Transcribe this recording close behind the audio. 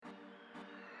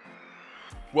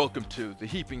Welcome to the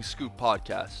Heaping Scoop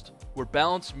Podcast, where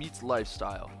balance meets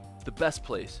lifestyle, the best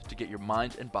place to get your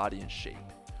mind and body in shape.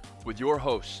 With your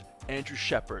hosts, Andrew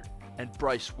Shepard and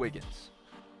Bryce Wiggins.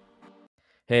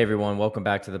 Hey everyone, welcome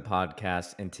back to the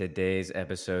podcast. In today's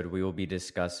episode, we will be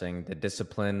discussing the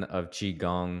discipline of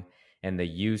Qigong and the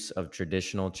use of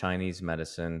traditional Chinese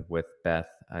medicine with Beth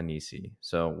Anesi.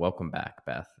 So welcome back,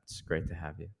 Beth. It's great to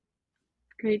have you.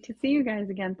 Great to see you guys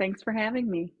again. Thanks for having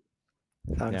me.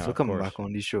 Thanks Yeah, for of coming course. back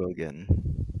on the show again.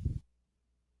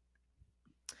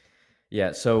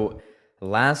 Yeah, so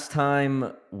last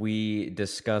time we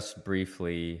discussed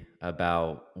briefly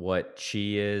about what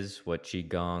Qi is, what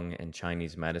Qigong and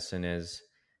Chinese medicine is.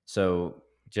 So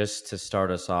just to start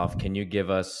us off, can you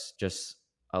give us just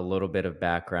a little bit of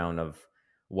background of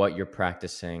what you're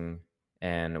practicing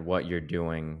and what you're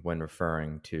doing when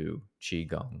referring to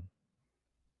Qigong?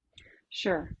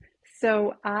 Sure.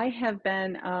 So I have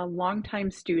been a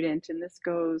longtime student, and this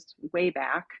goes way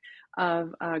back,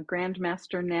 of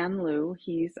Grandmaster Nan Lu.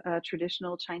 He's a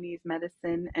traditional Chinese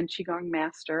medicine and Qigong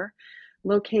master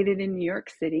located in New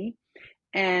York City.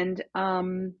 And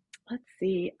let's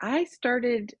see, I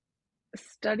started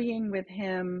studying with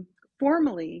him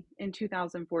formally in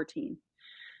 2014.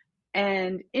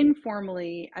 And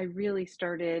informally, I really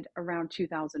started around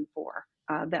 2004.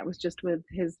 That was just with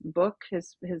his book,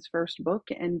 his first book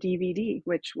and DVD,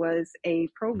 which was a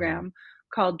program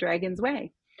called Dragon's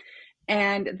Way.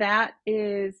 And that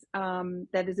is a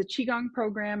Qigong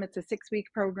program. It's a 6-week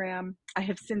program. I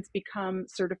have since become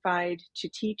certified to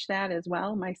teach that as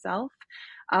well myself.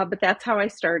 But that's how I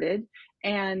started.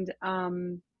 And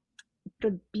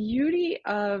the beauty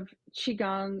of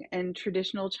Qigong and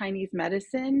traditional Chinese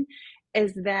medicine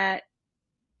is that,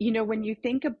 you know, when you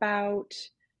think about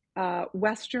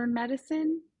Western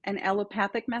medicine and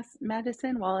allopathic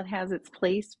medicine, while it has its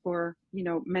place for, you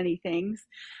know, many things,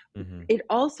 it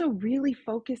also really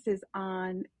focuses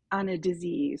on a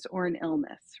disease or an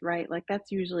illness, right? Like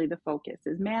that's usually the focus,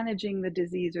 is managing the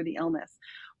disease or the illness.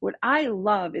 What I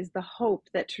love is the hope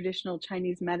that traditional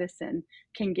Chinese medicine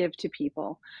can give to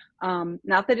people.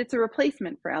 Not that it's a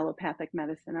replacement for allopathic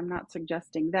medicine. I'm not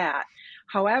suggesting that.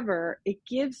 However, it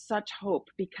gives such hope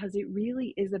because it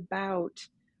really is about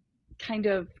kind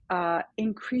of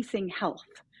increasing health.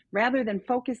 Rather than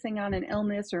focusing on an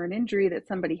illness or an injury that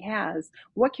somebody has,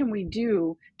 what can we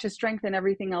do to strengthen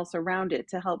everything else around it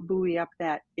to help buoy up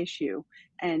that issue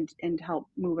and help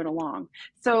move it along?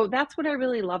 So that's what I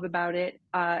really love about it,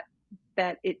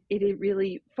 that it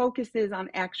really focuses on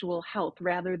actual health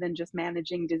rather than just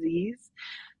managing disease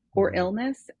or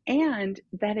illness, and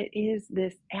that it is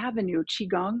this avenue,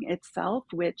 Qigong itself,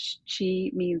 which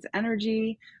Qi means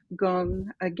energy,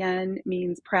 Gong again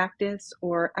means practice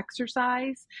or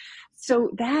exercise.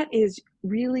 So that is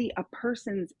really a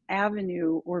person's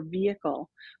avenue or vehicle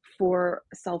for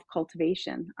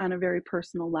self-cultivation on a very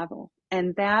personal level.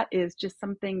 And that is just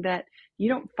something that you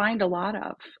don't find a lot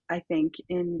of, I think,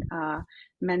 in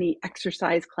many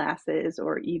exercise classes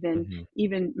or even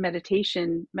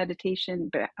meditation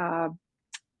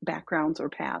backgrounds or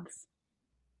paths.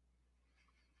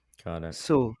 Got it.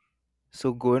 So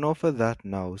going off of that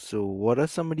now, so what are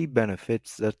some of the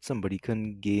benefits that somebody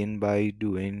can gain by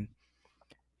doing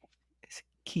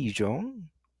Qigong?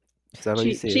 Is that how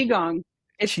you say it? Qigong.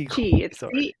 It's Qigong. Qi. It's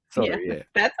Sorry, yeah. yeah.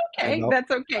 That's I okay. know.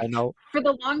 That's okay. I know. For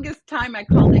the longest time, I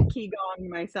called it Qigong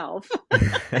myself.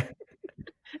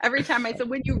 Every time I said,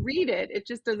 when you read it, it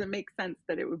just doesn't make sense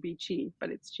that it would be Qi, but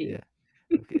it's Qi.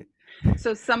 Yeah. Okay.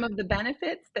 So some of the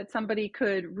benefits that somebody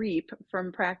could reap from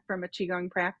a Qigong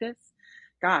practice,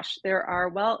 gosh, there are,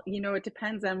 well, you know, it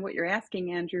depends on what you're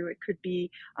asking, Andrew. It could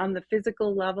be on the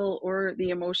physical level or the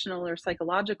emotional or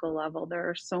psychological level. There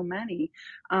are so many.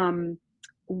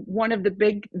 One of the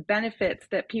big benefits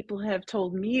that people have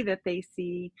told me that they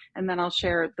see, and then I'll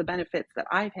share the benefits that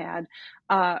I've had,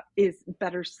 is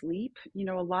better sleep. You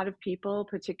know, a lot of people,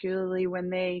 particularly when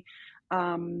they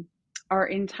are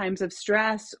in times of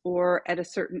stress or at a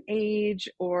certain age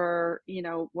or, you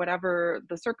know, whatever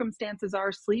the circumstances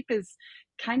are, sleep is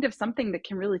kind of something that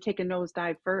can really take a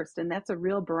nosedive first. And that's a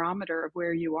real barometer of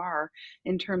where you are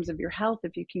in terms of your health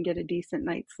if you can get a decent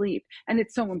night's sleep. And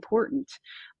it's so important.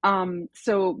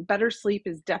 So better sleep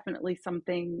is definitely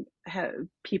something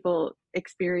people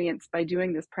experience by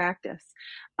doing this practice,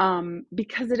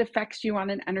 because it affects you on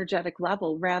an energetic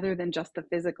level rather than just the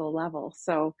physical level.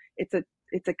 So it's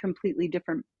a completely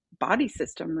different body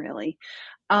system, really.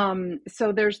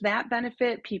 So there's that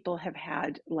benefit. People have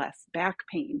had less back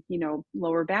pain. You know,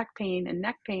 lower back pain and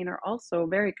neck pain are also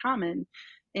very common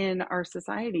in our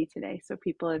society today. So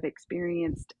people have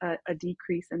experienced a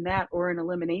decrease in that or an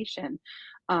elimination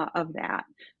of that.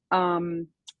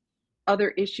 other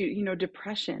issues,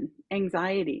 depression,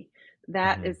 anxiety.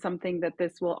 That is something that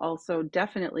this will also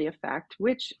definitely affect,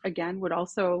 which again would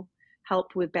also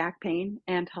help with back pain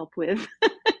and help with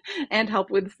and help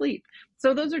with sleep.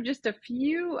 So those are just a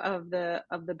few of the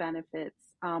benefits.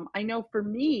 I know for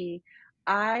me,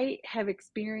 I have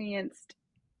experienced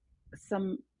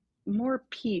some more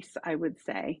peace, I would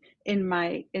say, in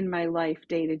my life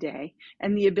day to day,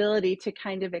 and the ability to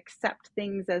kind of accept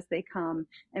things as they come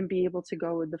and be able to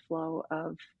go with the flow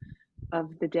of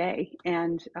the day,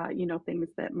 and things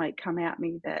that might come at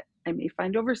me that I may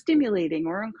find overstimulating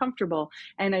or uncomfortable,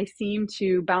 and I seem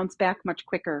to bounce back much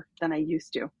quicker than I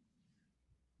used to.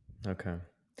 Okay.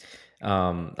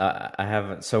 I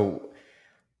haven't. So,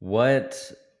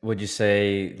 what would you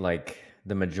say like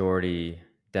the majority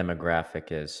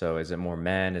demographic is? So, is it more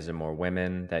men? Is it more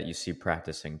women that you see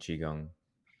practicing Qigong?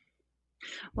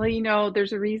 Well,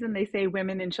 there's a reason they say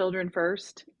women and children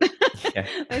first. Yeah.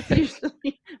 That's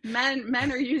usually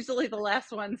men are usually the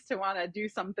last ones to want to do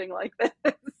something like this.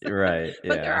 Right.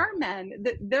 But there Yeah. are men.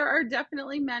 There are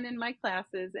definitely men in my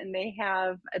classes, and they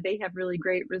have really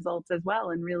great results as well,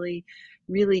 and really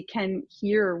can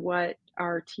hear what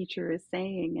our teacher is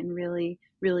saying and really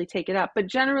take it up. But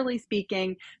generally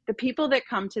speaking, the people that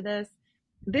come to this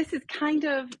is kind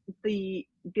of the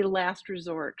last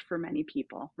resort for many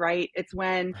people, right? It's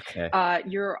when Okay.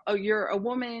 you're a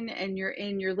woman and you're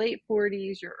in your late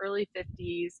 40s, your early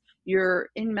 50s, you're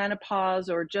in menopause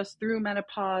or just through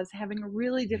menopause, having a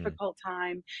really difficult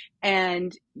time,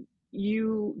 and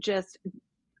you just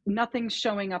nothing's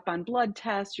showing up on blood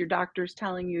tests. Your doctor's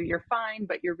telling you you're fine,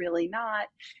 but you're really not.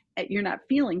 You're not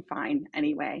feeling fine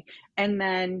anyway. And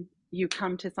then you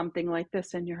come to something like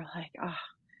this and you're like, oh,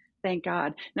 thank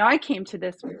God. Now, I came to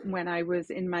this when I was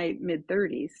in my mid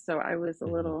 30s, so I was a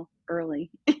little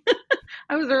early.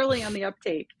 I was early on the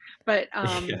uptake, but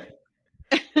Yeah.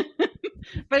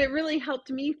 but it really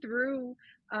helped me through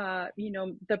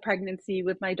the pregnancy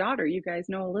with my daughter. You guys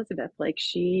know Elizabeth. Like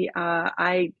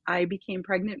I became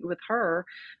pregnant with her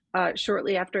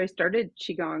shortly after I started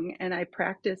Qigong, and I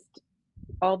practiced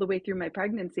all the way through my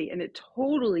pregnancy, and it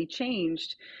totally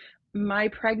changed my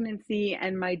pregnancy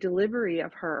and my delivery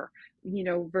of her,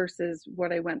 versus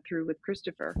what I went through with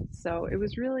Christopher. So it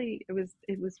was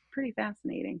pretty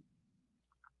fascinating.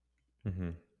 Mm-hmm.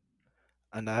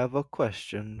 And I have a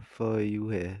question for you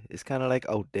here. It's kind of like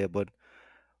out there, but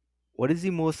what is the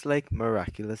most like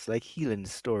miraculous like healing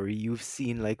story you've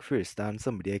seen like firsthand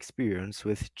somebody experience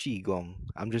with Qigong?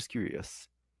 I'm just curious.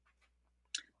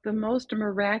 The most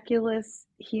miraculous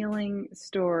healing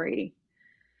story.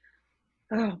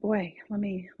 Oh boy, let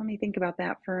me think about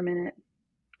that for a minute.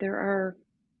 There are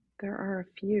a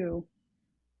few,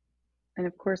 and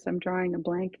of course I'm drawing a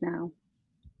blank now.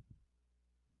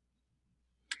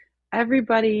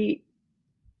 Everybody,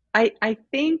 I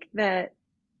think that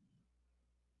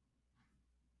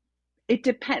it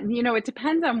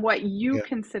depends on what you Yeah,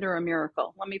 consider a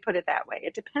miracle. Let me put it that way.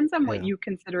 It depends on what yeah, you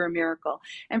consider a miracle.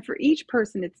 And for each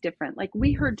person, it's different. Like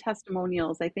we heard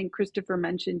testimonials. I think Christopher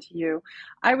mentioned to you.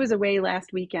 I was away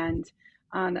last weekend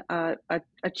on a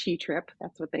chi trip.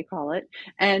 That's what they call it.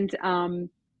 And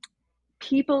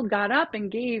people got up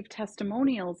and gave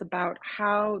testimonials about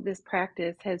how this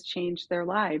practice has changed their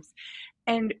lives.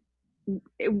 And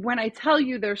when I tell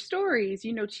you their stories,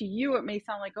 to you, it may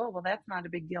sound like, oh, well, that's not a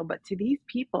big deal. But to these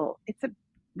people, it's a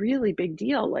really big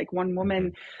deal. Like one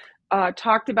woman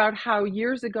talked about how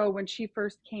years ago when she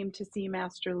first came to see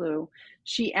Master Lu,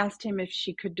 she asked him if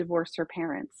she could divorce her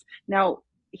parents. Now,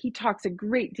 he talks a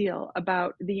great deal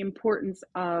about the importance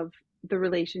of the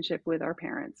relationship with our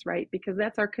parents, right? Because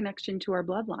that's our connection to our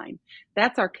bloodline.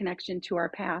 That's our connection to our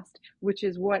past, which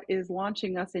is what is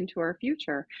launching us into our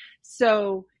future.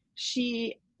 So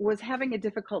she was having a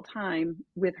difficult time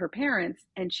with her parents,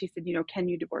 and she said, can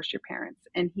you divorce your parents?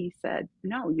 And he said,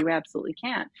 no, you absolutely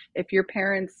can't. If your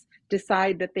parents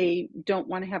decide that they don't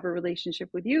want to have a relationship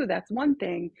with you, that's one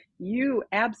thing. You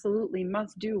absolutely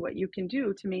must do what you can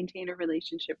do to maintain a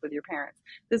relationship with your parents.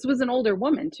 This was an older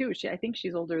woman too. I think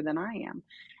she's older than I am.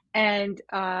 And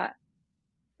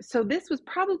so this was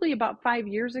probably about 5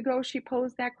 years ago she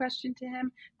posed that question to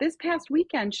him. This past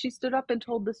weekend, she stood up and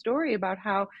told the story about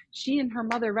how she and her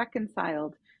mother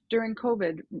reconciled during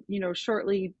COVID,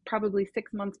 shortly, probably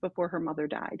 6 months before her mother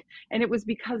died. And it was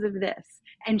because of this.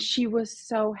 And she was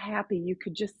so happy. You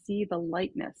could just see the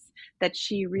lightness that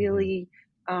she really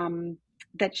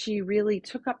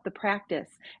took up the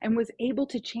practice and was able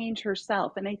to change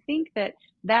herself. And I think that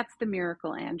that's the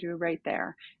miracle, Andrew, right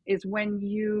there, is when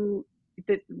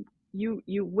that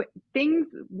you things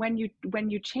when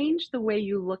you change the way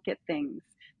you look at things,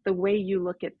 the way you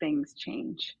look at things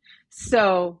change.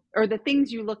 So, or the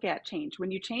things you look at change.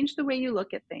 When you change the way you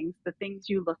look at things, the things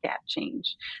you look at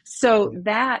change. So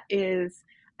that is,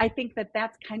 I think that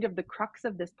that's kind of the crux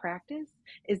of this practice,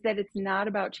 is that it's not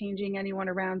about changing anyone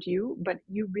around you, but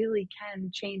you really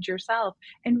can change yourself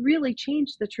and really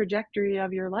change the trajectory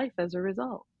of your life as a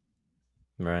result.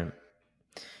 Right.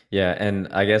 Yeah, and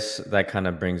I guess that kind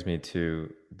of brings me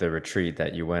to the retreat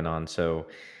that you went on. So,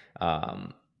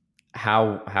 um,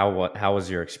 how was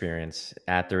your experience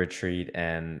at the retreat,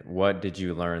 and what did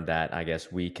you learn that I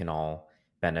guess we can all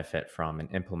benefit from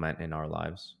and implement in our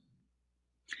lives?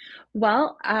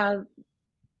 Well,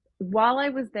 while I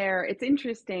was there, it's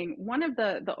interesting. One of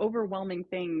the overwhelming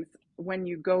things when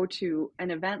you go to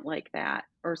an event like that,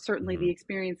 or certainly Hmm. the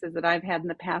experiences that I've had in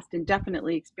the past and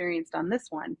definitely experienced on this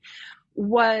one,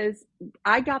 was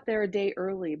I got there a day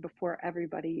early before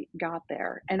everybody got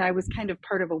there, and I was kind of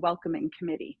part of a welcoming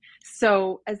committee.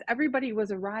 So as everybody was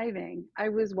arriving, I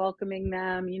was welcoming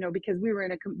them, because we were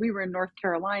in North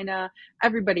Carolina.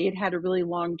 Everybody had had a really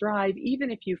long drive.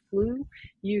 Even if you flew,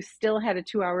 you still had a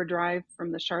 2-hour drive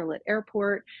from the Charlotte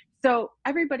airport. So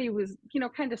everybody was,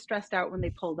 kind of stressed out when they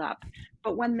pulled up.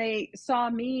 But when they saw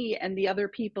me and the other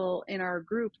people in our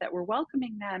group that were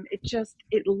welcoming them,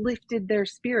 it lifted their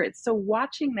spirits. So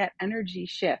watching that energy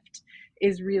shift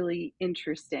is really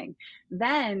interesting.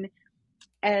 Then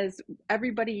as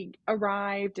everybody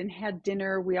arrived and had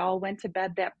dinner, we all went to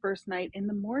bed that first night. In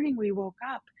the morning, we woke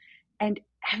up and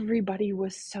everybody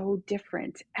was so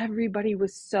different. Everybody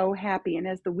was so happy. And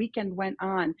as the weekend went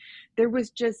on, there was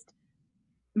just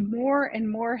more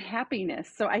and more happiness.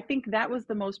 So I think that was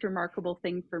the most remarkable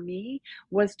thing for me,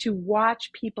 was to watch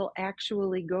people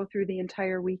actually go through the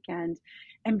entire weekend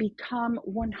and become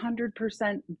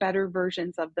 100% better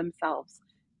versions of themselves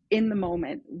in the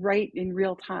moment, right in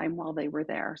real time while they were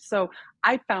there. So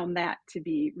I found that to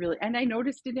be really, and I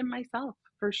noticed it in myself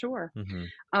for sure. Hmm.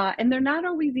 And they're not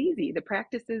always easy. The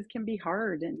practices can be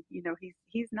hard, and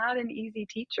he's not an easy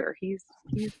teacher. He's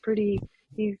pretty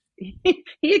he's he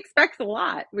expects a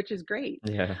lot, which is great.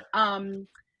 Yeah.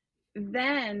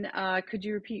 Then could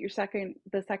you repeat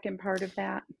the second part of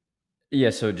that? Yeah.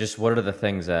 So, just what are the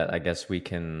things that I guess we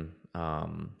can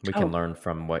Oh, learn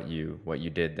from what you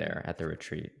did there at the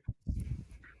retreat?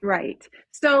 right.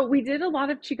 So we did a lot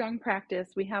of Qigong practice.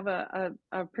 We have a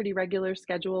pretty regular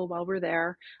schedule while we're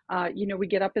there. We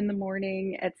get up in the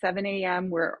morning at 7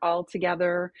 a.m. We're all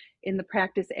together in the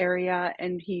practice area,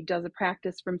 and he does a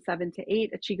practice from 7 to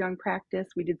 8, a Qigong practice.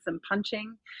 We did some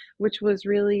punching, which was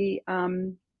really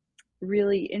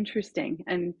interesting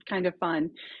and kind of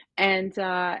fun. And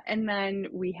then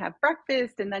we have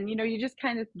breakfast, and then you just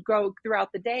kind of go throughout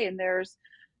the day, and there's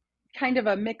kind of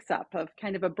a mix up of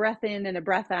kind of a breath in and a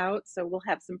breath out. So we'll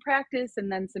have some practice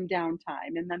and then some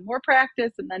downtime, and then more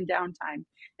practice and then downtime.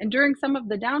 And during some of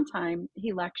the downtime,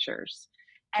 he lectures.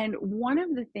 And one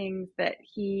of the things that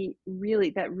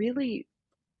really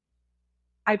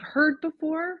I've heard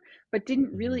before, but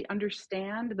didn't Hmm. really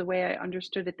understand the way I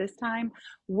understood it this time,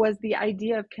 was the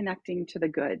idea of connecting to the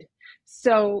good.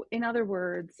 So, in other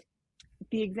words,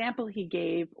 the example he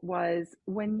gave was,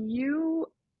 when you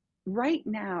right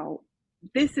now,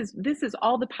 this is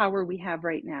all the power we have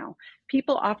right now.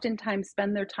 People oftentimes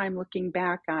spend their time looking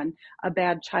back on a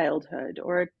bad childhood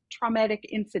or a traumatic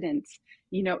incident,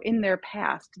 in their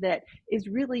past, that is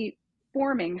really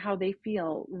forming how they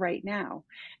feel right now.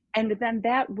 And then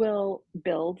that will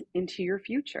build into your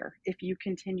future if you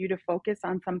continue to focus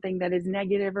on something that is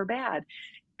negative or bad.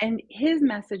 And his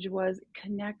message was,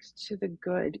 connect to the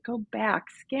good. Go back,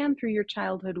 scan through your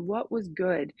childhood. What was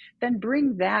good? Then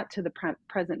bring that to the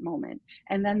present moment.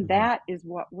 And then Hmm. that is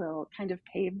what will kind of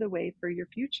pave the way for your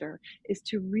future, is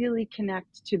to really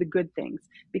connect to the good things,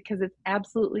 because it's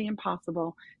absolutely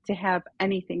impossible to have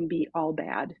anything be all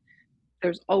bad.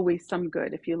 There's always some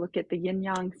good. If you look at the yin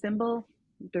yang symbol,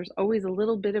 there's always a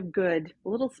little bit of good, a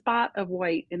little spot of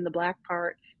white in the black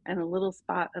part, and a little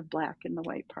spot of black in the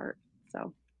white part.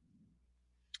 So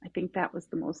I think that was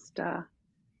the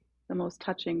most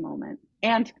touching moment.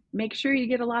 And make sure you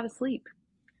get a lot of sleep.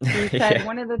 He said, Yeah.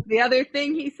 one of the other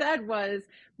thing he said was,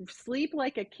 sleep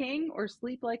like a king or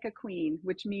sleep like a queen,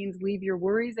 which means leave your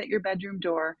worries at your bedroom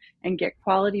door and get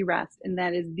quality rest. And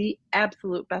that is the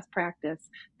absolute best practice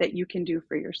that you can do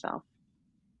for yourself.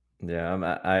 Yeah,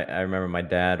 I remember my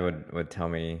dad would tell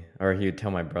me, or he would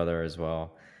tell my brother as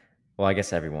well. Well, I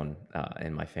guess everyone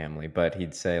in my family, but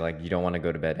he'd say like, you don't want to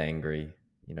go to bed angry.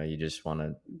 You just want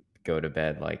to go to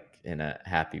bed like in a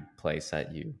happy place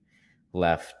that you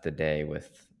left the day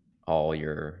with all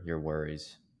your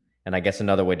worries. And I guess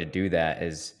another way to do that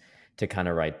is to kind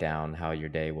of write down how your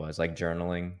day was, like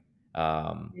journaling.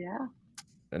 Yeah.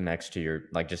 next to your,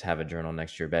 like, just have a journal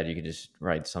next to your bed. You could just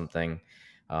write something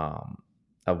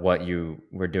of what you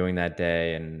were doing that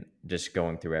day and just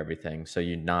going through everything. So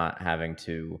you're not having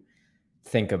to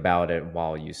think about it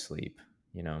while you sleep,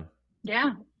 you know?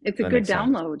 Yeah, it's a That good makes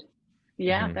sense. download.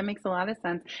 Yeah, Hmm. that makes a lot of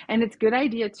sense. And it's a good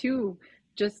idea too,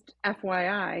 just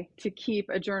FYI, to keep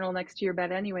a journal next to your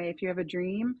bed anyway. If you have a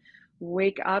dream,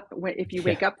 wake up, if you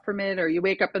Yeah. wake up from it or you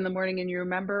wake up in the morning and you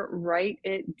remember, write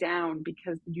it down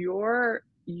because your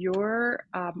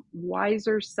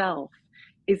wiser self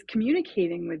is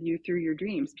communicating with you through your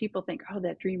dreams. People think, "Oh,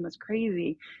 that dream was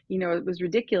crazy. It was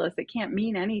ridiculous. It can't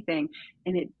mean anything."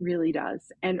 And it really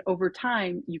does. And over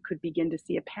time, you could begin to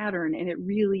see a pattern, and it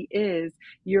really is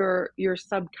your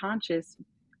subconscious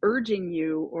urging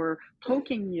you or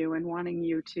poking you and wanting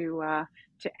you to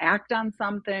act on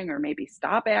something or maybe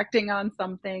stop acting on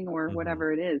something or Hmm.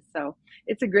 whatever it is. So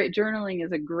it's a great journaling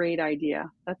is a great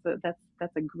idea.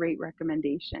 That's a great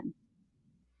recommendation.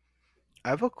 I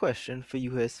have a question for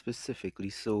you here specifically.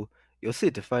 So you're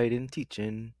certified in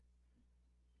teaching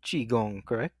Qigong,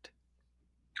 correct?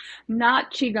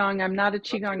 Not Qigong. I'm not a Not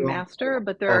Qigong Qigong. master,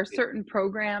 but there are Okay. certain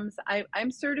programs.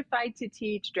 I'm certified to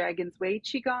teach Dragon's Way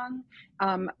Qigong.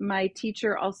 My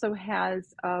teacher also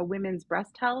has a women's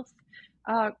breast health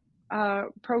uh,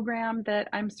 program that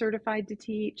I'm certified to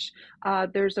teach.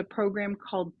 There's a program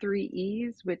called 3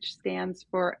 E's, which stands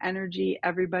for Energy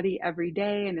Everybody Every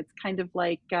Day. And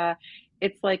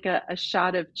it's like a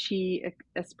shot of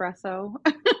espresso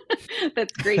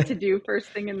that's great to do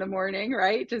first thing in the morning,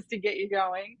 right? Just to get you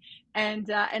going. And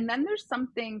then there's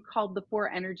something called the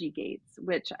 4 energy gates,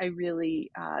 which I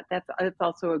really that's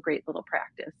also a great little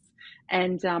practice.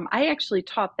 And I actually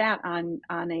taught that on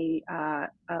a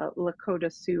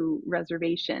Lakota Sioux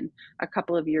reservation a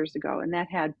couple of years ago, and that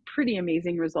had pretty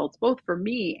amazing results, both for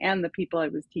me and the people I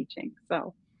was teaching.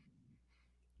 So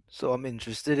So I'm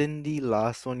interested in the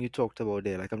last one you talked about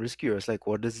there. Like I'm just curious, like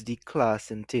what does the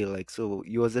class entail? Like so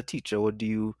you as a teacher, what do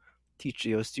you teach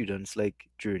your students like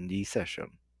during the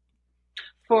session?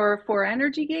 for 4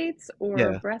 energy gates or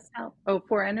Yeah. breast health, oh,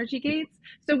 4 energy gates.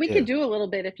 So we Yeah. could do a little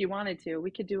bit if you wanted to. We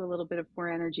could do a little bit of 4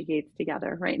 energy gates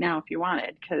together right now if you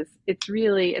wanted, because it's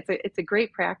a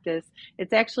great practice.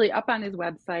 It's actually up on his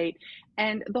website,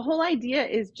 and the whole idea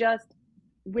is just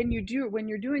when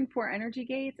you're doing 4 energy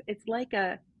gates, it's like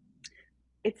a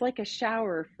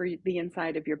shower for the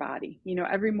inside of your body.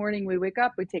 Every morning we wake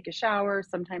up, we take a shower.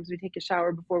 Sometimes we take a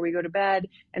shower before we go to bed,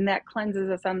 and that cleanses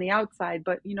us on the outside.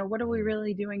 But, what are we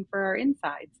really doing for our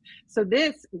insides? So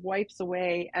this wipes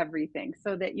away everything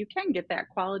so that you can get that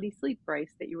quality sleep,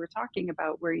 Bryce, that you were talking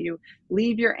about, where you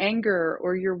leave your anger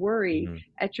or your worry Hmm.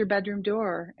 at your bedroom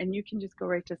door and you can just go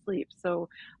right to sleep. So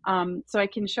I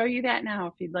can show you that now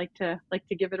if you'd like to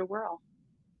give it a whirl.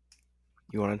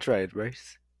 You wanna try it,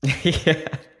 Bryce? Yeah.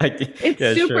 It's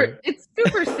Yeah, super sure. it's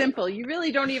super simple. You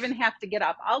really don't even have to get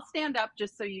up. I'll stand up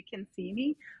just so you can see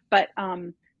me. But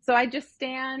so I just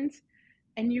stand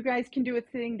and you guys can do it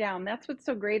sitting down. That's what's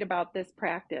so great about this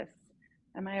practice.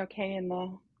 Am I okay in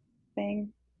the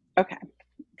thing? Okay.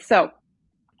 So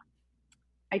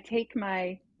I take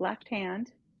my left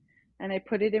hand and I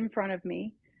put it in front of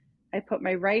me. I put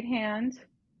my right hand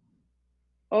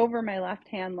over my left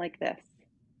hand like this.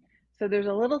 So there's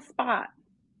a little spot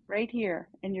right here,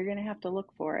 and you're going to have to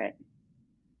look for it.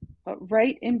 But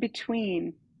right in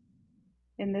between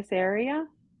in this area,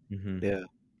 Hmm. Yeah.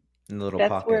 In the little that's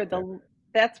pocket where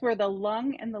there. the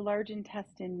lung and the large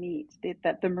intestine meet, the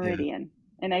Yeah. meridian.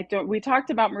 And we talked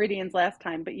about meridians last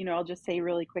time, but I'll just say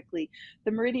really quickly,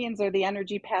 the meridians are the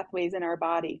energy pathways in our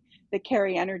body that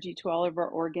carry energy to all of our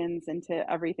organs and to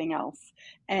everything else.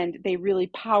 And they really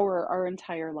power our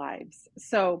entire lives.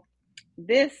 So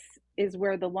this is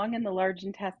where the lung and the large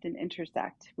intestine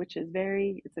intersect, which is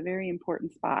it's a very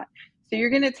important spot. So you're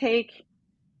going to take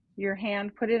your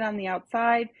hand, put it on the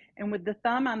outside, and with the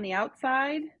thumb on the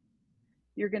outside,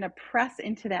 you're going to press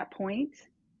into that point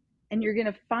and you're going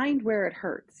to find where it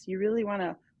hurts. You really want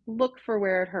to look for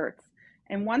where it hurts.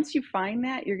 And once you find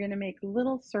that, you're going to make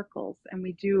little circles. And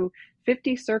we do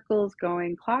 50 circles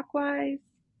going clockwise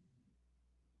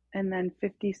and then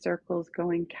 50 circles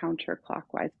going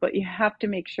counterclockwise. But you have to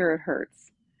make sure it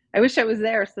hurts. I wish I was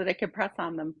there so that I could press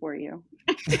on them for you.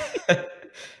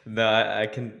 No, I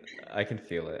can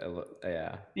feel it.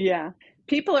 Yeah. Yeah.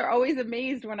 People are always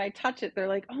amazed when I touch it. They're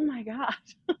like, oh my God.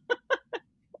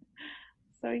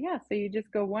 So yeah, so you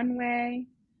just go one way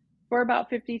for about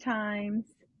 50 times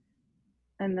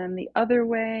and then the other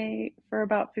way for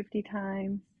about 50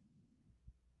 times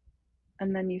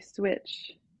and then you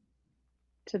switch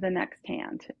to the next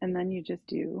hand and then you just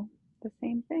do the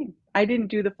same thing. I didn't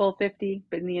do the full 50,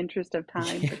 but in the interest of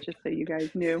time, but just so you guys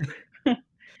knew.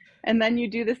 And then you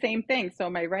do the same thing. So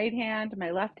my right hand, my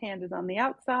left hand is on the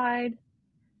outside.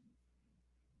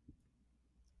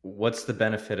 What's the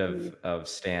benefit of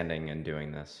standing and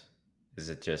doing this? Is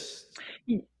it just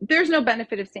There's no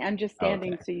benefit of I'm just okay?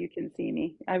 standing so you can see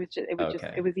me. It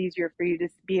Okay. was easier for you to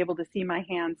be able to see my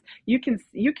hands. You can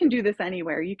do this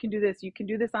anywhere. You can do this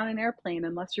on an airplane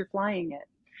unless you're flying it.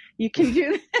 You can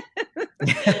do this.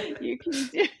 You can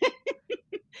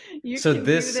do So do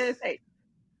this this.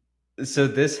 so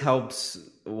this helps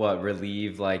what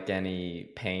relieve like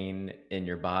any pain in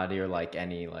your body or like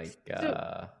any like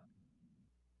So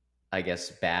I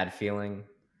guess bad feeling.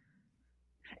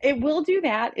 it will do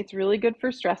that. It's really good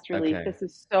for stress relief. Okay. This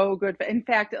is so good. In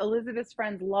fact, Elizabeth's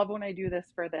friends love when I do this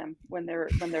for them when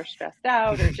they're stressed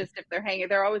out or just if they're hanging.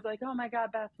 They're always like, "Oh my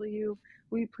God, Beth, will you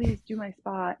please do my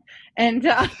spot?" And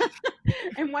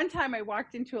and one time I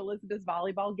walked into Elizabeth's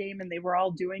volleyball game and they were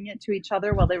all doing it to each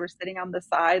other while they were sitting on the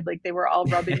side, like they were all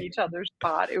rubbing each other's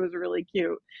spot. It was really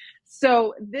cute.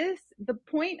 So the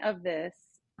point of this,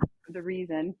 the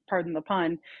reason, pardon the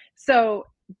pun. So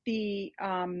the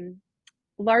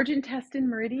large intestine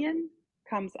meridian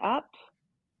comes up,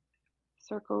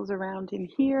 circles around in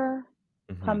here,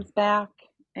 comes back,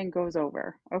 and goes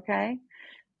over. Okay.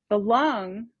 The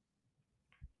lung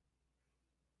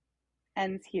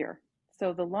ends here.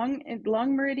 So the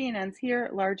lung meridian ends here,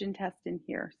 large intestine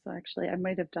here. So actually, I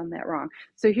might have done that wrong.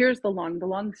 So here's the lung. The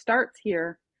lung starts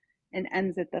here and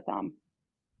ends at the thumb.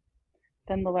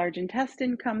 Then the large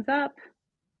intestine comes up,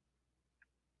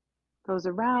 goes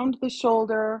around the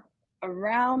shoulder,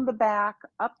 around the back,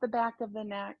 up the back of the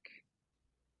neck,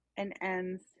 and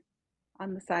ends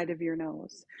on the side of your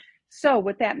nose. So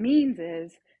what that means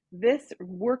is this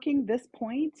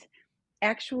point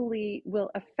actually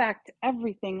will affect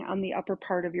everything on the upper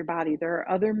part of your body. There are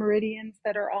other meridians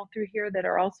that are all through here that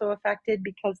are also affected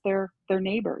because they're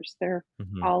neighbors. They're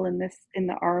all in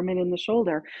the arm and in the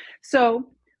shoulder. So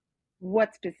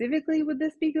what specifically would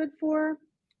this be good for?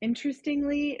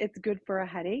 Interestingly, it's good for a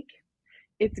headache.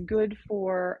 It's good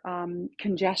for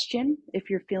congestion if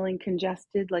you're feeling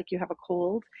congested, like you have a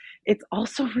cold. It's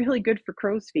also really good for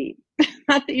crow's feet.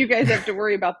 Not that you guys have to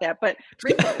worry about that, but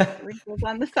wrinkles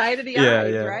on the side of the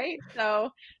eyes, Yeah. right? So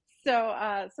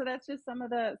that's just some of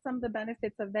the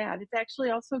benefits of that. It's actually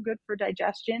also good for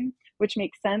digestion, which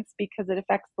makes sense because it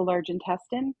affects the large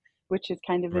intestine, which is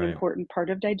kind of an Right. important part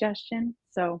of digestion.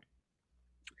 So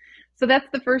that's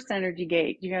the first energy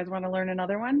gate. Do you guys want to learn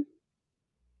another one?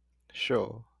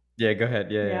 Sure. Yeah, go ahead.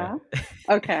 Yeah. Yeah.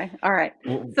 Okay. All right.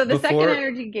 Well, So the second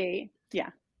energy gate. Yeah.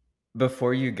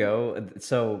 before you go,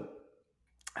 so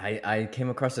I came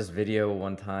across this video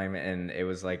one time and it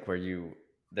was like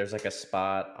there's like a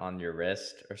spot on your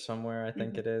wrist or somewhere, I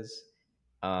think Mm-hmm. it is.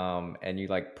 And you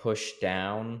like push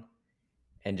down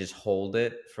and just hold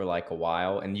it for like a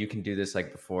while, and you can do this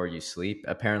like before you sleep.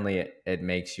 Apparently it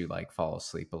makes you like fall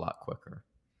asleep a lot quicker.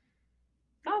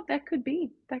 Oh, that could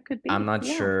be. That could I'm be. not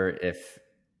Yeah. sure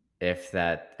if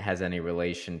that has any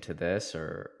relation to this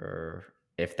or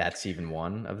if that's even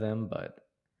one of them, but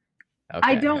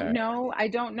I okay. don't know. I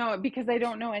don't know it because I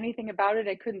don't know anything about it.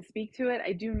 I couldn't speak to it.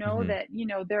 I do know Mm-hmm.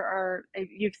 that, there are,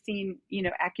 you've seen,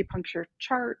 acupuncture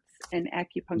charts and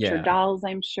acupuncture Yeah. dolls,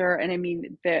 I'm sure. And I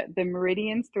mean, the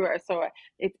meridians through it. So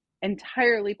it's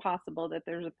entirely possible that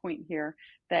there's a point here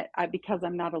that because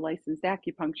I'm not a licensed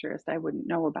acupuncturist, I wouldn't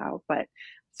know about. But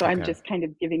so I'm Okay. just kind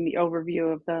of giving the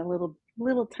overview of the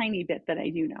little tiny bit that I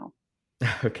do know,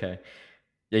 Okay.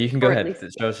 Yeah, you can go or at ahead.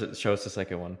 least. Show us the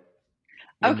second one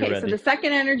when you're Okay, so ready. the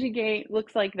second energy gate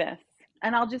looks like this.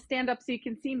 And I'll just stand up so you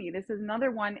can see me. This is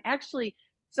another one. Actually,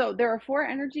 so there are 4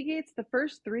 energy gates. The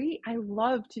first 3 I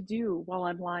love to do while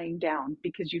I'm lying down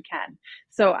because you can.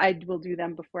 So I will do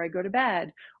them before I go to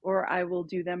bed, or I will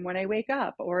do them when I wake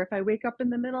up, or if I wake up in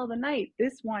the middle of the night.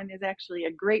 This one is actually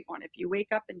a great one. If you wake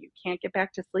up and you can't get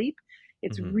back to sleep,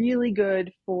 it's Mm-hmm. really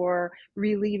good for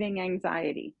relieving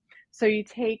anxiety. So you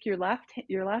take your left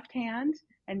hand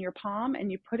and your palm and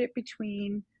you put it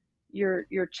between your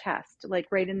chest, like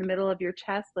right in the middle of your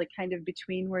chest, like kind of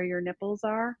between where your nipples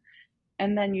are.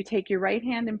 And then you take your right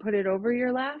hand and put it over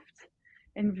your left,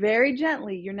 and very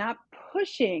gently, you're not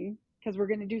pushing because we're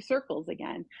going to do circles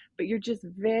again, but you're just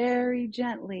very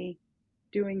gently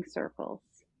doing circles.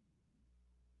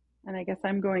 And I guess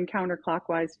I'm going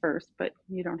counterclockwise first, but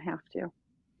you don't have to.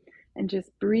 And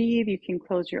just breathe. You can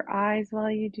close your eyes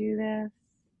while you do this.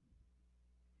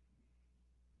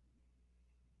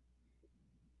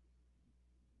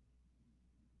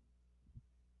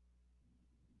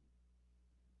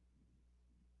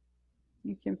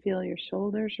 You can feel your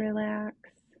shoulders relax.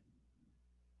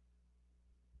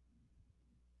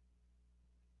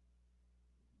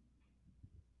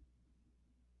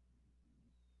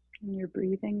 And your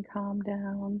breathing calm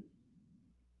down.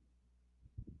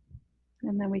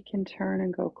 And then we can turn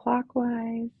and go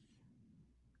clockwise.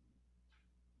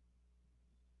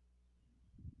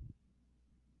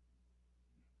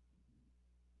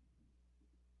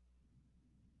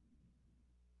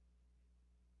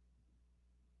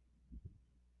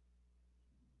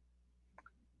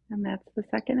 And that's the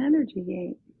second energy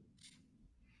gate.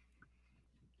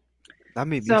 That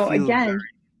made me So feel very again,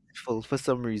 peaceful for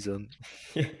some reason.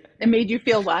 it made you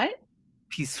feel what?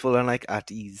 Peaceful and like at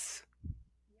ease.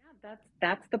 Yeah,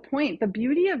 that's the point. The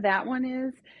beauty of that one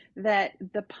is that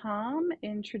the palm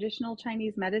in traditional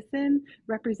Chinese medicine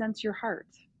represents your heart,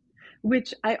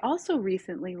 which I also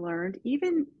recently learned,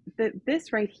 even that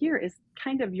this right here is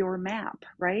kind of your map,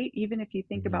 right? Even if you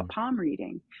think about palm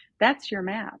reading, that's your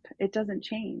map. It doesn't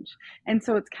change. And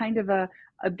so it's kind of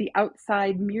the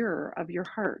outside mirror of your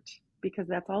heart, because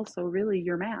that's also really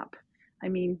your map. I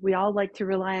mean, we all like to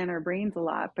rely on our brains a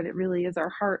lot, but it really is our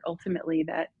heart ultimately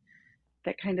that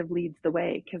kind of leads the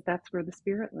way, because that's where the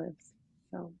spirit lives.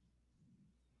 So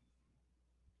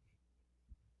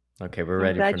Okay, we're I'm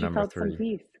ready for glad you number felt some 3.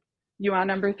 peace. You want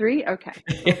number 3? Okay,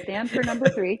 we'll stand for number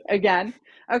 3 again.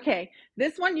 Okay,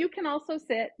 this one you can also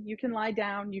sit, you can lie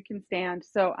down, you can stand.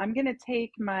 So I'm going to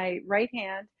take my right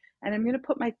hand and I'm going to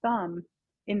put my thumb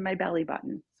in my belly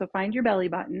button. So find your belly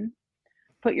button,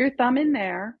 put your thumb in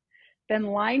there, then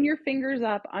line your fingers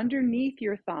up underneath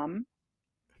your thumb.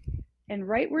 And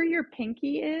right where your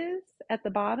pinky is at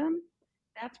the bottom,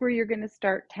 that's where you're going to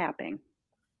start tapping.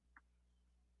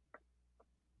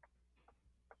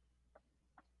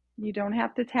 You don't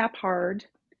have to tap hard.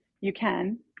 You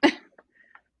can.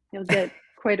 You'll get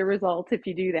quite a result if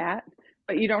you do that,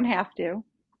 but you don't have to.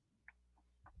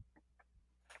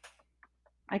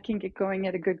 I can get going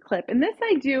at a good clip. And this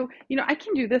I do, I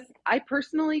can do this. I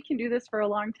personally can do this for a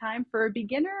long time. For a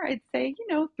beginner, I'd say,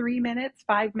 3 minutes,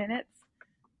 5 minutes,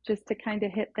 just to kind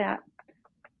of hit that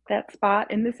spot.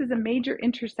 And this is a major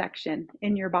intersection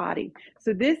in your body.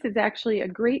 So this is actually a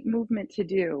great movement to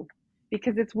do,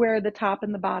 because it's where the top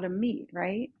and the bottom meet,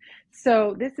 right?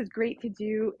 So this is great to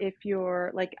do if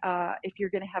you're if you're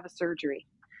going to have a surgery.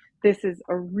 This is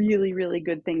a really, really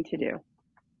good thing to do.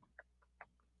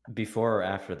 Before or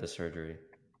after the surgery?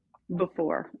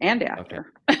 Before and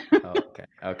after. Okay. Oh,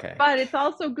 okay. But it's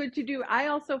also good to do. I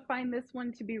also find this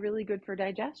one to be really good for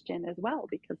digestion as well,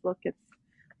 because look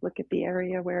at the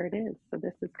area where it is. So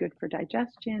this is good for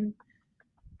digestion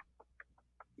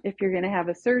if you're going to have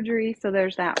a surgery. So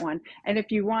there's that one. And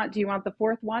if you want, do you want the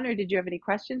fourth one, or did you have any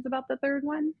questions about the third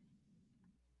one?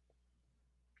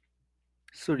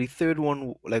 So the third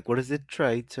one, like, what does it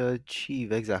try to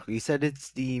achieve exactly? You said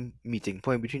it's the meeting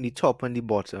point between the top and the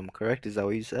bottom, correct? Is that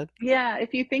what you said? Yeah,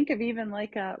 if you think of even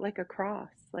like a cross,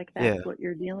 like Yeah, that's what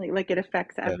you're dealing, like it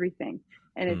affects yeah. everything,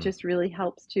 and it just really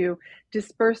helps to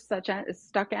disperse such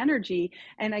stuck energy.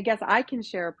 And I guess I can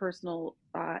share a personal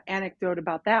anecdote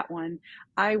about that one.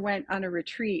 I went on a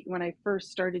retreat when I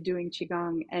first started doing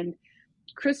Qigong, and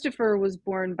Christopher was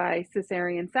born by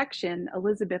cesarean section.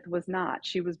 Elizabeth was not.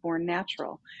 She was born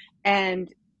natural.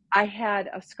 And I had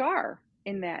a scar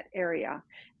in that area.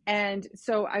 And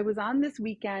so I was on this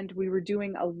weekend. We were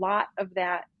doing a lot of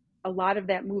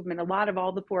that movement, a lot of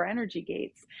all the 4 energy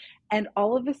gates. And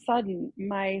all of a sudden,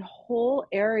 my whole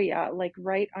area, like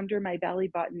right under my belly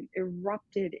button,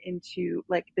 erupted into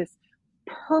like this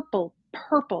purple,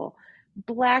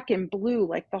 black and blue,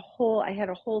 like I had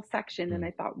a whole section, and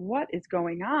I thought, what is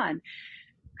going on?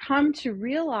 Come to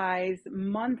realize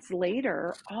months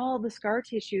later, all the scar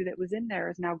tissue that was in there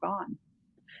is now gone.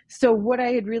 So what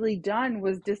I had really done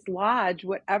was dislodge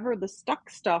whatever the stuck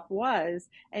stuff was.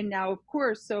 And now, of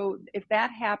course, so if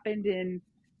that happened in,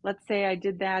 let's say I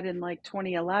did that in like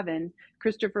 2011,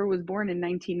 Christopher was born in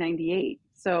 1998.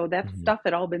 So that stuff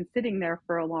had all been sitting there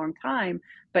for a long time.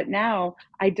 But now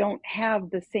I don't have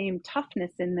the same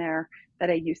toughness in there that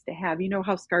I used to have. You know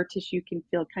how scar tissue can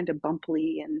feel kind of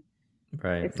bumpy, and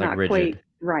Right, it's like not rigid. quite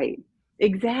right.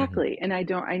 Exactly. And I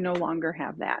no longer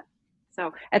have that.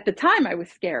 So at the time I was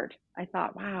scared. I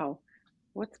thought, wow,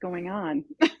 what's going on?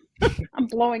 I'm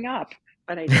blowing up,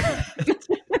 but I didn't.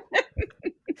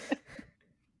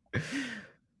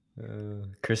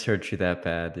 Chris hurt you that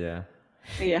bad, yeah.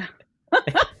 Yeah.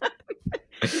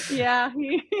 Yeah,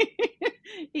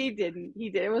 he didn't. He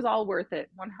did. It was all worth it.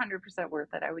 100%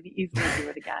 worth it. I would easily do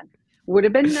it again. Would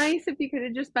have been nice if he could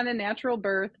have just been a natural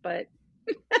birth, but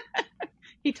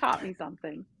he taught me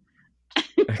something.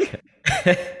 Okay.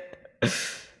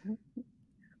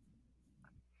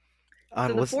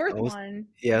 So the fourth one.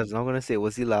 Yeah, I was not gonna say,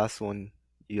 what's the last one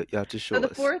you have to show So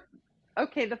the us? fourth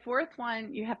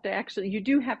one, you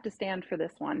do have to stand for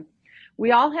this one.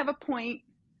 We all have a point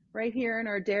right here in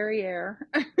our derriere.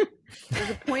 There's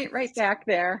a point right back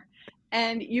there.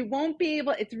 And you won't be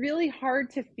able, it's really hard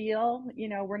to feel,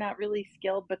 we're not really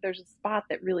skilled, but there's a spot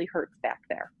that really hurts back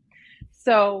there.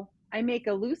 So I make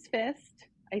a loose fist.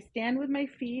 I stand with my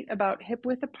feet about hip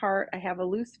width apart. I have a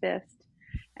loose fist.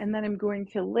 And then I'm going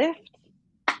to lift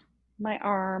my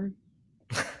arm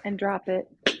and drop it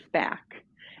back.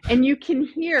 And you can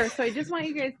hear, so I just want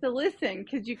you guys to listen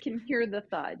because you can hear the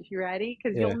thud. You ready?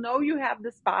 Because you'll know you have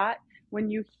the spot when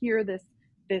you hear this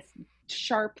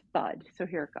sharp thud. So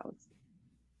here it goes.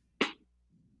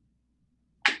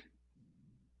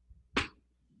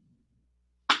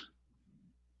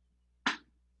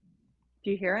 Do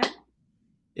you hear it?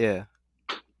 Yeah.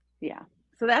 Yeah.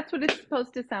 So that's what it's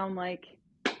supposed to sound like.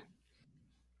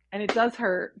 And it does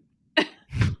hurt. It's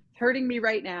hurting me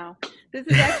right now. This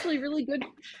is actually really good.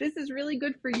 This is really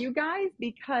good for you guys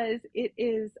because it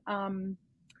is,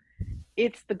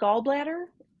 it's the gallbladder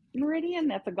meridian.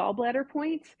 That's a gallbladder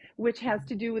point, which has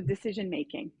to do with decision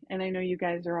making. And I know you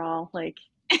guys are all like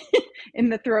in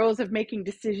the throes of making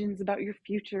decisions about your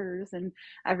futures and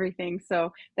everything.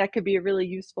 So that could be a really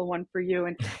useful one for you.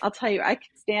 And I'll tell you, I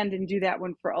could stand and do that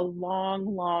one for a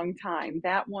long, long time.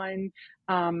 That one,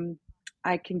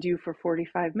 I can do for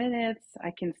 45 minutes.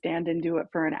 I can stand and do it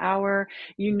for an hour.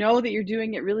 You know that you're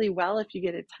doing it really well if you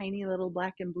get a tiny little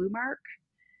black and blue mark.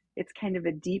 It's kind of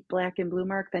a deep black and blue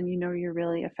mark, then you know you're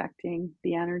really affecting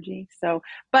the energy. So,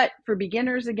 but for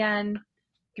beginners, again,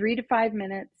 3 to 5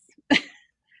 minutes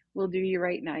will do you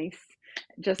right nice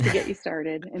just to get you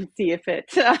started and see if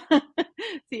it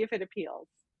see if it appeals.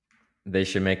 They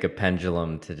should make a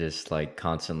pendulum to just like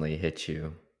constantly hit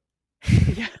you.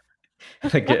 Yeah.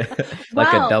 like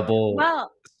a double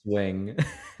swing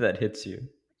that hits you.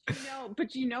 But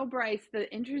Bryce,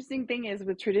 the interesting thing is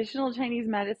with traditional Chinese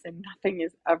medicine, nothing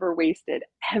is ever wasted.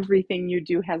 Everything you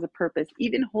do has a purpose.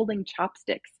 Even holding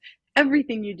chopsticks,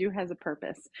 everything you do has a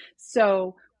purpose.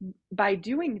 So by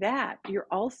doing that, you're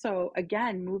also,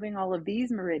 again, moving all of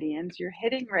these meridians. You're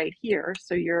hitting right here.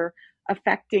 So you're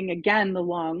affecting, again, the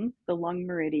lung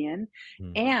meridian,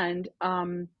 and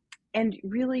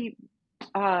really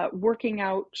working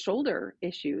out shoulder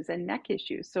issues and neck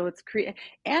issues. So it's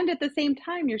and at the same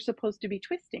time, you're supposed to be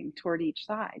twisting toward each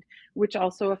side, which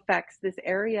also affects this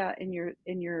area in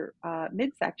your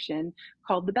midsection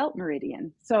called the belt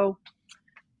meridian. So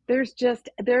there's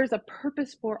a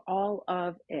purpose for all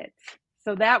of it.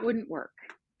 So that wouldn't work.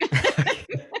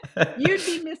 You'd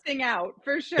be missing out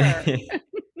for sure.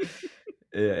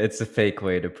 Yeah, it's a fake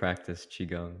way to practice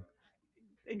Qigong.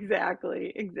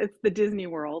 Exactly. It's the Disney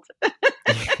World.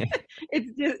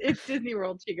 It's Disney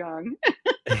World Qigong.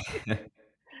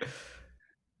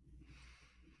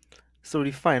 So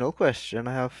the final question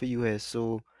I have for you is,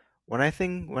 so when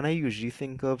I usually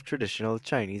think of traditional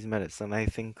Chinese medicine, I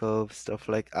think of stuff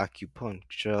like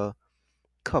acupuncture,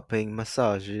 cupping,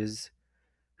 massages,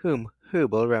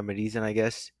 herbal remedies, and I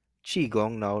guess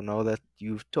Qigong now that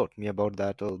you've taught me about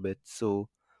that a little bit. So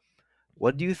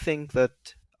what do you think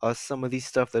that are some of these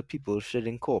stuff that people should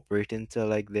incorporate into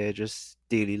like their just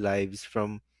daily lives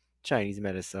from Chinese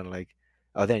medicine? Like,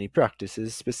 are there any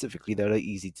practices specifically that are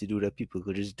easy to do that people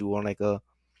could just do on like a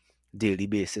daily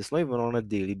basis? Not even on a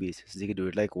daily basis. They could do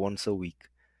it like once a week.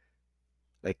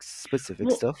 Like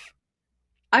specific stuff.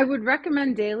 I would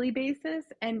recommend daily basis.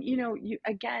 And,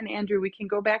 again, Andrew, we can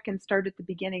go back and start at the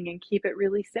beginning and keep it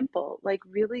really simple. Like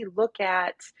really look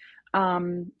at,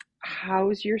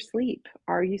 how's your sleep?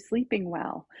 Are you sleeping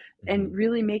well? And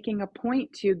really making a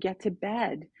point to get to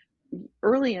bed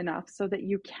early enough so that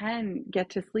you can get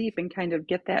to sleep and kind of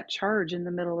get that charge in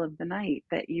the middle of the night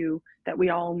that we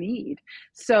all need.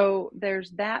 So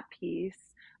there's that piece.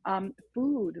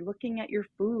 Food, looking at your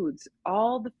foods.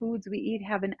 All the foods we eat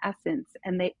have an essence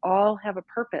and they all have a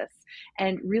purpose,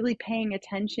 and really paying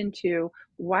attention to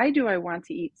why do I want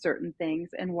to eat certain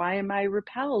things and why am I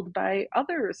repelled by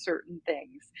other certain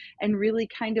things, and really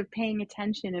kind of paying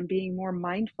attention and being more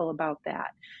mindful about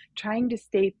that. Trying to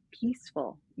stay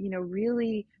peaceful,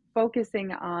 really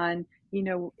focusing on,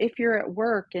 if you're at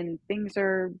work and things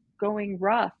are going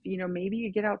rough, maybe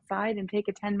you get outside and take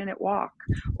a 10-minute walk,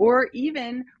 or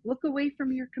even look away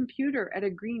from your computer at a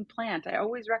green plant. I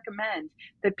always recommend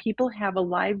that people have a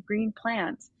live green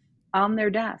plant on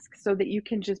their desk so that you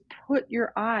can just put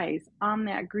your eyes on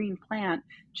that green plant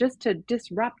just to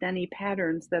disrupt any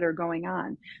patterns that are going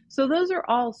on. So those are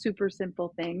all super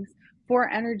simple things. 4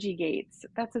 energy gates.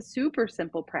 That's a super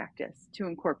simple practice to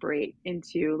incorporate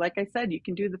into, like I said, you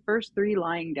can do the first 3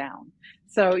 lying down.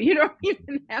 So you don't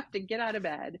even have to get out of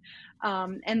bed.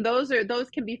 And those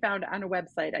can be found on a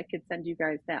website. I could send you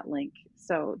guys that link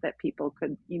so that people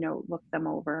could, look them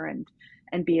over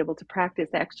and be able to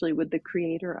practice actually with the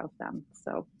creator of them.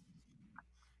 So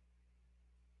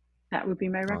that would be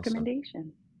my Awesome.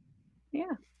 recommendation.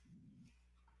 Yeah.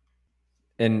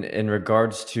 In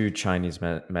regards to Chinese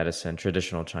medicine,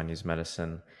 traditional Chinese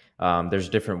medicine, there's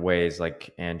different ways,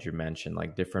 like Andrew mentioned,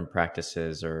 like different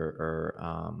practices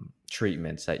or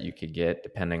treatments that you could get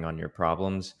depending on your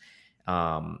problems.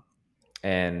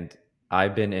 And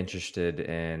I've been interested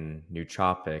in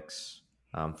nootropics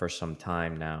for some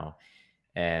time now,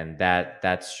 and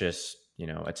that's just,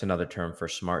 it's another term for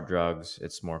smart drugs.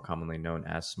 It's more commonly known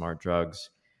as smart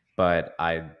drugs, but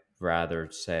I'd rather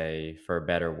say, for a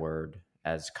better word,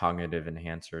 as cognitive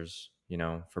enhancers,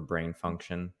 for brain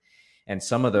function. And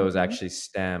some of those Mm-hmm. actually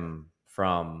stem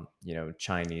from,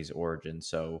 Chinese origin.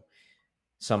 So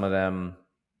some of them,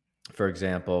 for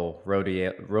example,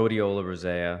 rhodiola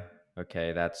rosea.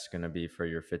 Okay, that's going to be for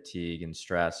your fatigue and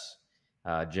stress.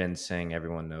 Ginseng,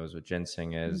 everyone knows what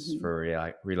ginseng is, Mm-hmm.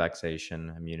 for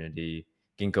relaxation, immunity.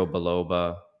 Ginkgo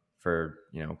biloba for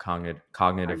cognitive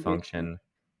Cognition. function.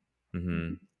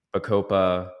 Mm-hmm.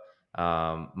 Bacopa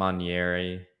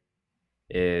monnieri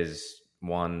is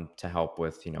one to help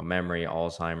with memory,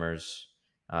 Alzheimer's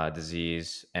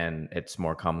disease, and it's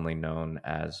more commonly known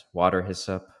as water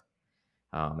hyssop.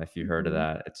 If you heard of Mm-hmm.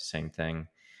 that, it's the same thing.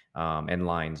 And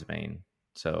lion's mane.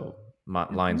 So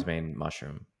Mm-hmm. lion's mane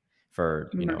mushroom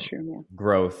for Mushroom, yeah.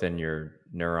 growth in your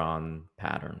neuron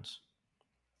patterns.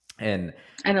 And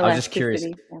And I was just curious.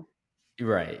 elasticity. Yeah.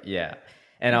 Right, yeah.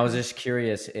 And I was Mm-hmm. just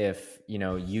curious if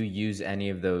you use any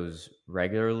of those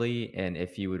regularly, and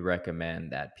if you would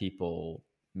recommend that people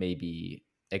maybe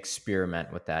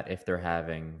experiment with that if they're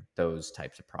having those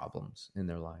types of problems in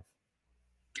their life.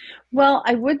 Well,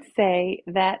 I would say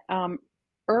that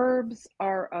herbs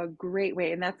are a great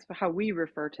way, and that's how we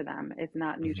refer to them. It's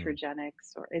not Hmm.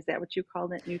 nutrogenics, or is that what you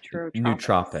called it? Nootrotropics.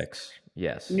 Nootropics,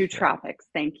 yes, yeah. Nootropics,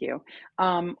 thank you.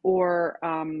 Or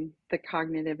the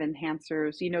cognitive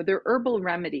enhancers. They're herbal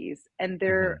remedies, and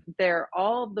Hmm. they're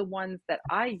all the ones that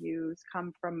I use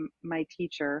come from my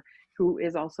teacher, who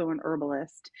is also an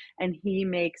herbalist, and he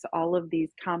makes all of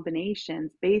these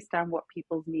combinations based on what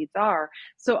people's needs are.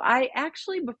 So I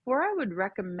actually, before I would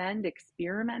recommend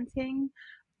experimenting,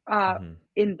 uh, Hmm.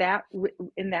 in that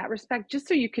respect, just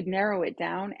so you could narrow it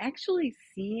down, actually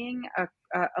seeing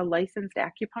a licensed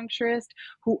acupuncturist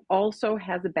who also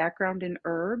has a background in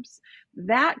herbs,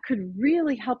 that could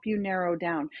really help you narrow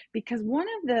down, because one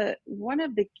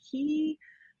of the key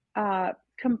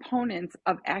components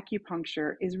of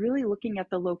acupuncture is really looking at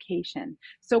the location.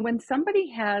 So when somebody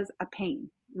has a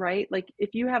pain, right? Like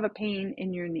if you have a pain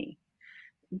in your knee,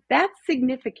 that's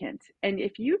significant. And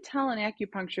if you tell an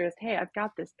acupuncturist, hey, I've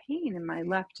got this pain in my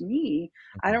left knee,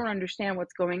 I Hmm. don't understand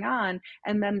what's going on,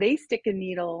 and then they stick a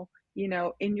needle,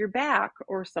 in your back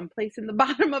or someplace in the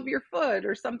bottom of your foot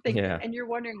or something, Yeah. and you're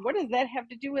wondering, what does that have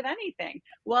to do with anything?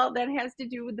 Well, that has to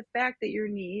do with the fact that your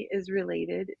knee is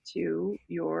related to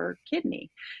your kidney.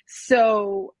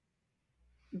 So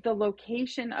the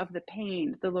location of the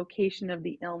pain, the location of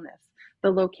the illness,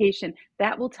 the location,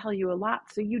 that will tell you a lot.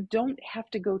 So you don't have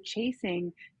to go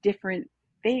chasing different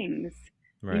things,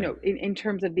 Right. in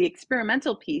terms of the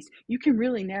experimental piece. You can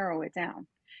really narrow it down.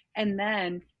 And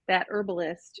then that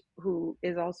herbalist, who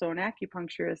is also an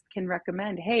acupuncturist, can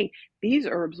recommend, hey, these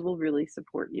herbs will really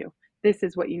support you. This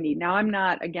is what you need. Now, I'm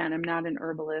not an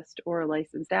herbalist or a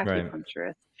licensed Right.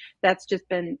 acupuncturist. That's just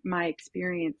been my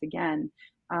experience again.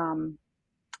 Um,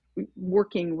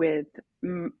 Working with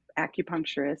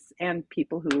acupuncturists and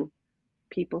people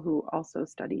who also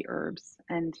study herbs,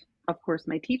 and of course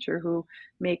my teacher, who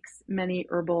makes many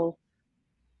herbal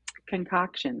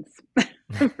concoctions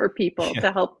for people Yeah.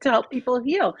 to help people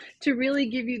heal, to really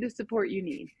give you the support you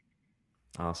need.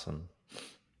 Awesome.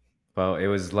 Well, it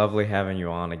was lovely having you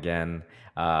on again.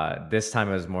 This time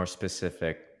it was more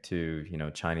specific to,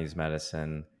 Chinese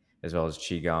medicine as well as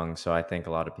Qigong. So I think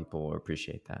a lot of people will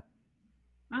appreciate that.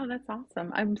 Oh, that's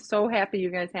awesome. I'm so happy you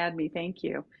guys had me. Thank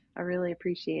you. I really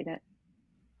appreciate it.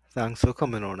 Thanks for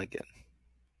coming on again.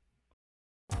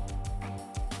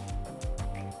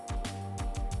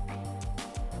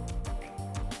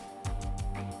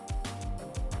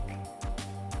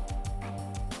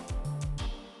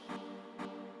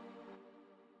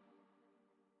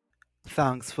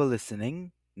 Thanks for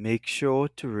listening. Make sure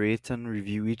to rate and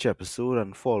review each episode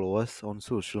and follow us on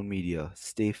social media.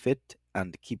 Stay fit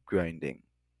and keep grinding.